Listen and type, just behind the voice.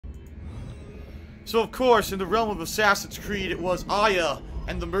So of course, in the realm of Assassin's Creed, it was Aya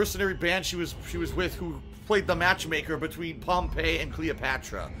and the mercenary band she was with who played the matchmaker between Pompey and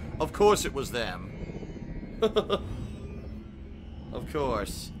Cleopatra. Of course it was them. Of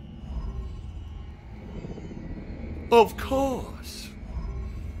course. Of course.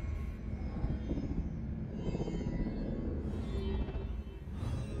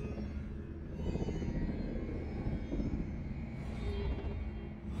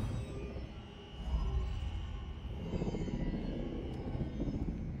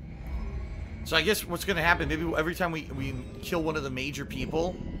 So I guess what's going to happen, maybe every time we kill one of the major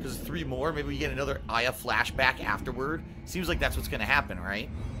people, because 3 more, maybe we get another Aya flashback afterward. Seems like that's what's going to happen, right?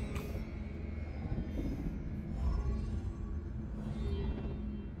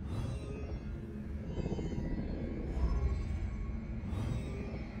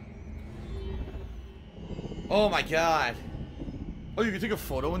 Oh my god. Oh, you can take a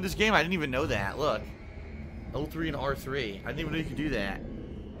photo in this game? I didn't even know that. Look. L3 and R3. I didn't even know you could do that.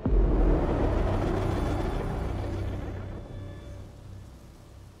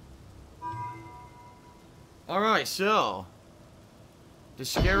 Alright, so the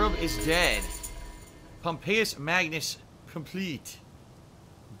Scarab is dead. Pompeius Magnus complete.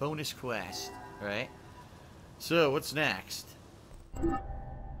 Bonus quest. Alright. So, what's next?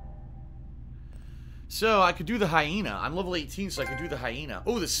 So, I could do the hyena. I'm level 18, so I could do the hyena.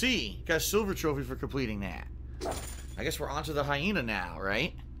 Oh, the sea. Got a silver trophy for completing that. I guess we're on to the hyena now,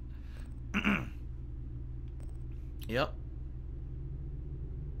 right? Yep.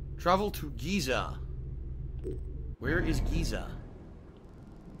 Travel to Giza. Where is Giza?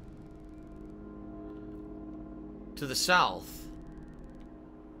 To the south.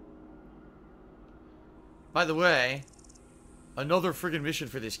 By the way, another friggin' mission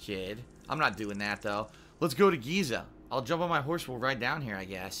for this kid. I'm not doing that, though. Let's go to Giza. I'll jump on my horse. We'll ride down here, I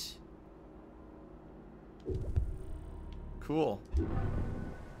guess. Cool.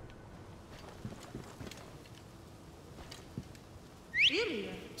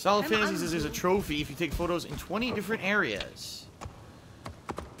 Solid Fantasy says there's a trophy if you take photos in 20 different areas.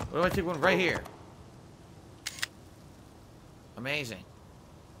 What do I take one right here? Amazing.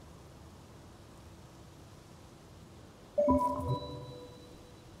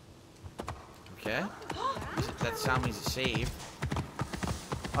 Okay. That sound means it's saved.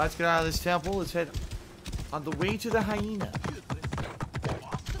 Let's get out of this temple. Let's head on the way to the hyena.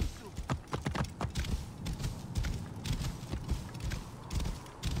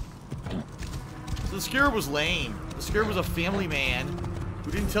 So the Scarab was lame. The Scarab was a family man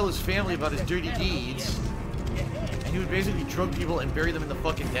who didn't tell his family about his dirty deeds. And he would basically drug people and bury them in the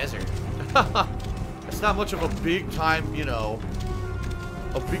fucking desert. That's not much of a big time, you know,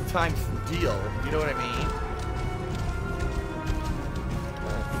 a big time deal. You know what I mean?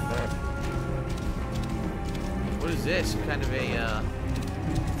 What is this? Some kind of a, I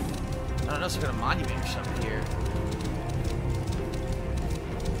don't know, some kind of monument or something here.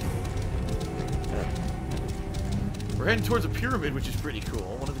 We're heading towards a pyramid, which is pretty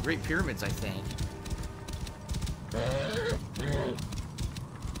cool. One of the great pyramids, I think.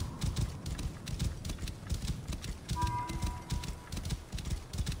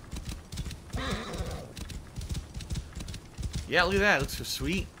 Yeah, look at that. It looks so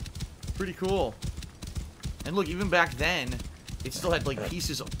sweet. Pretty cool. And look, even back then, it still had, like,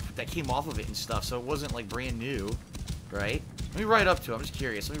 pieces that came off of it and stuff, so it wasn't, like, brand new, right? Let me ride up to it. I'm just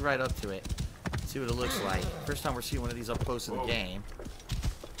curious. Let me ride up to it. See what it looks like. First time we're seeing one of these up close in the game.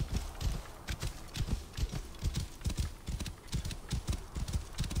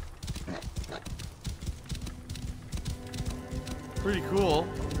 Pretty cool.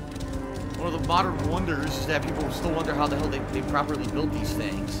 One of the modern wonders is that people still wonder how the hell they properly built these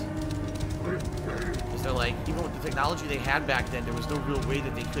things. Because they're like, even with the technology they had back then, there was no real way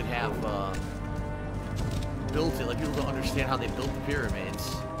that they could have built it. Like, people don't understand how they built the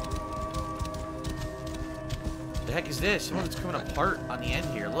pyramids. The heck is this? Some of it's coming apart on the end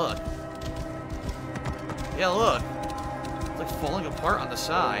here. Look. Yeah, look. It's like falling apart on the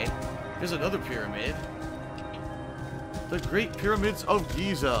side. Here's another pyramid. The Great Pyramids of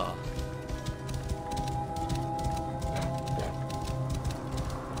Giza.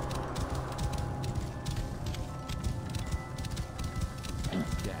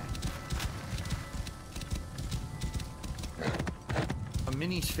 A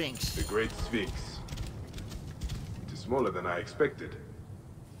mini sphinx. The Great Sphinx. It is smaller than I expected.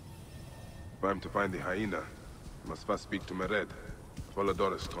 If I'm to find the hyena, I must first speak to Mered,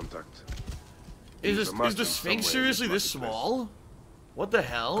 Volodor's contact. Is the Sphinx seriously this small? What the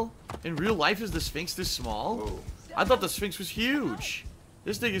hell? In real life, is the Sphinx this small? Whoa. I thought the Sphinx was huge.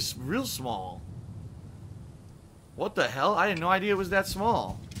 This thing is real small. What the hell? I had no idea it was that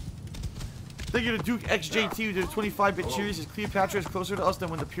small. Thank you to Duke XJT who did a 25-bit series. As Cleopatra is closer to us than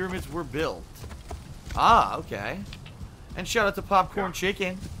when the pyramids were built. Ah, okay. And shout out to Popcorn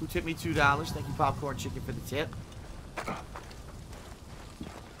Chicken, who tipped me $2. Thank you, Popcorn Chicken, for the tip.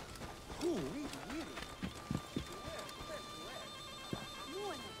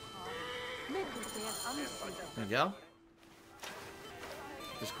 There you go.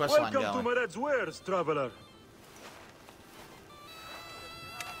 This quest line going. Welcome to Mered's wares, traveler.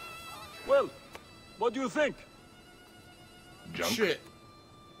 Well, what do you think? Junk? Shit.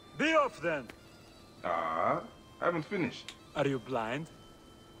 Be off then. I haven't finished. Are you blind?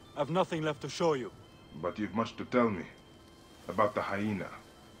 I've nothing left to show you. But you've much to tell me. About the hyena.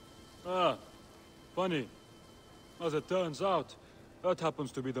 Ah, funny. As it turns out, that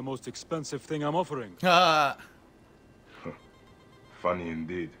happens to be the most expensive thing I'm offering. Funny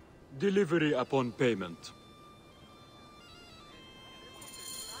indeed. Delivery upon payment.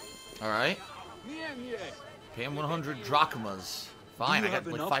 Alright. Pay him 100 drachmas. Fine, I got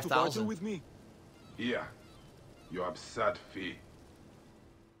like 5,000. with me? Yeah. Your absurd fee.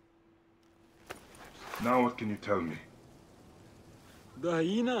 Now what can you tell me? The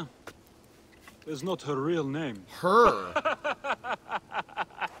hyena is not her real name. Her.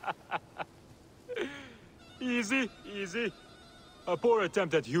 Easy, easy. A poor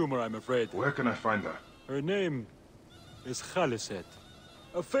attempt at humor, I'm afraid. Where can I find her? Her name is Khaliset.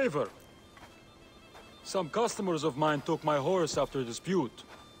 A favor. Some customers of mine took my horse after a dispute.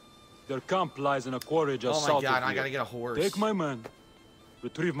 Their camp lies in a quarry just south of here. Oh my god, I gotta get a horse. Take my man,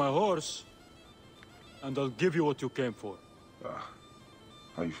 retrieve my horse, and I'll give you what you came for.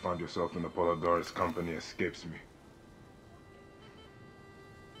 How you found yourself in Apollodorus' company escapes me.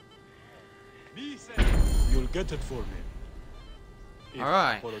 You'll get it for me.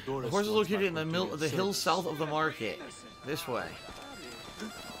 Alright. The horse is located in the middle of the hills south of the market. This way.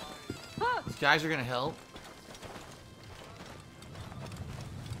 These guys are gonna help.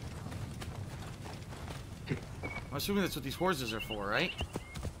 I'm assuming that's what these horses are for, right?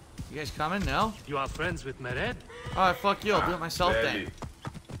 You guys coming? No? You are friends with Mered? Alright, fuck you. I'll do it myself Barely. then.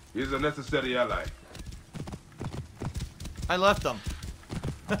 He's a necessary ally. I left them.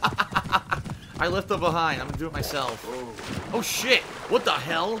 I left them behind. I'm gonna do it myself. Oh shit! What the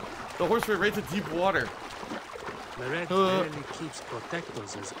hell? The horse went right to deep water. Mered barely keeps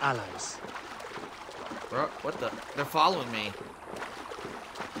protectors as allies. Bro, what the? They're following me.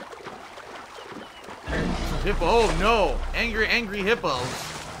 Hippo. Oh no! Angry hippos.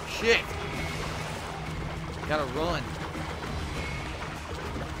 Shit. Gotta run.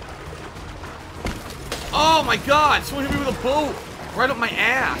 Oh my god! Someone hit me with a boat! Right up my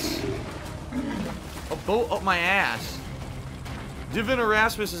ass! A boat up my ass. Divin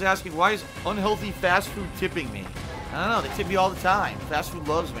Erasmus is asking, why is unhealthy fast food tipping me? I don't know, they tip me all the time. Fast food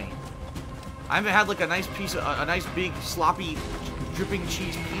loves me. I haven't had like a nice piece of, a nice big sloppy dripping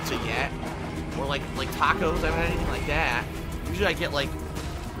cheese pizza yet. Or like tacos, I haven't had anything like that. Usually I get like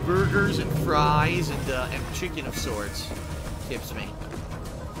burgers and fries and chicken of sorts. Tips me.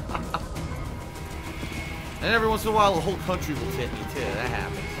 And every once in a while, the whole country will tip me, too. That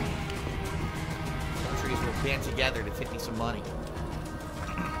happens. Countries will band together to tip me some money.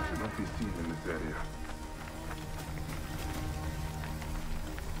 Should not be seen in this area.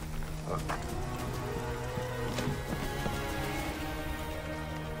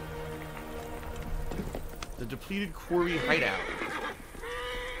 The depleted quarry hideout.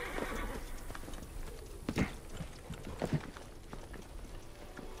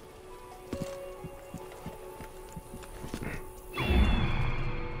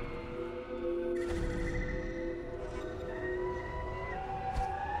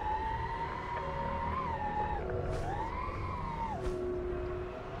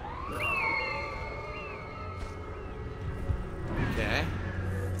 Okay.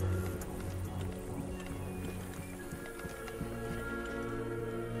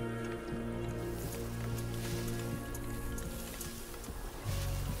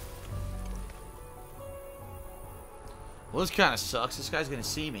 Well, this kind of sucks. This guy's gonna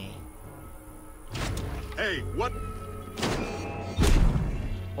see me. Hey, what?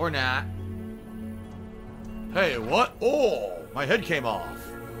 Or not. Hey, what? Oh, my head came off.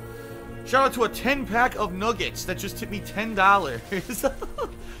 Shout out to a 10-pack of nuggets that just tipped me $10.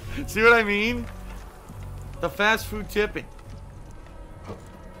 See what I mean? The fast food tipping.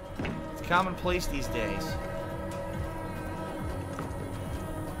 It's commonplace these days.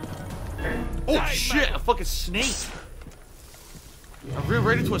 Oh shit, a fucking snake. I ran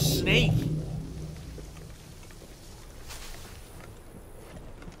right into a snake.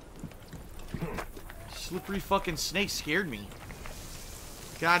 slippery fucking snake scared me.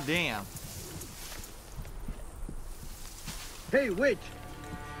 God damn. Hey, witch!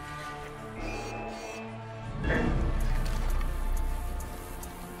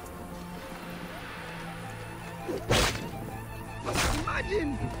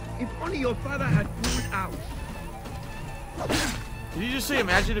 Imagine if only your father had pulled out. Did you just say,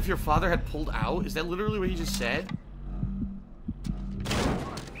 imagine if your father had pulled out? Is that literally what he just said?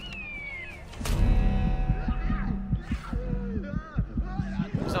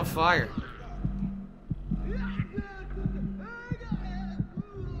 He's on fire.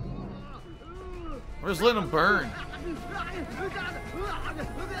 We're just letting him burn.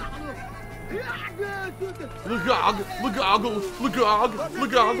 Lugog, Lugoggle, Lugog,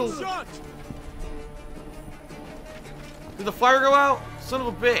 Lugoggle. Did the fire go out? Son of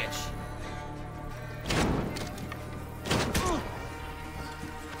a bitch.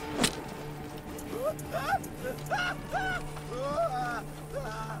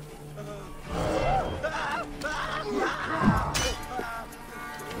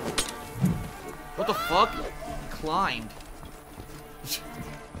 What the fuck? Climbed.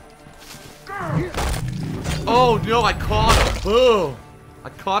 Oh no, I caught him. Boom. I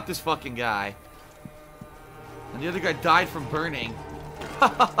caught this fucking guy. And the other guy died from burning.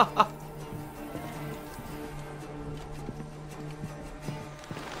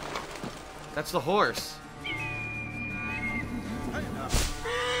 That's the horse.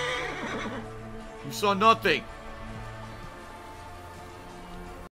 You saw nothing.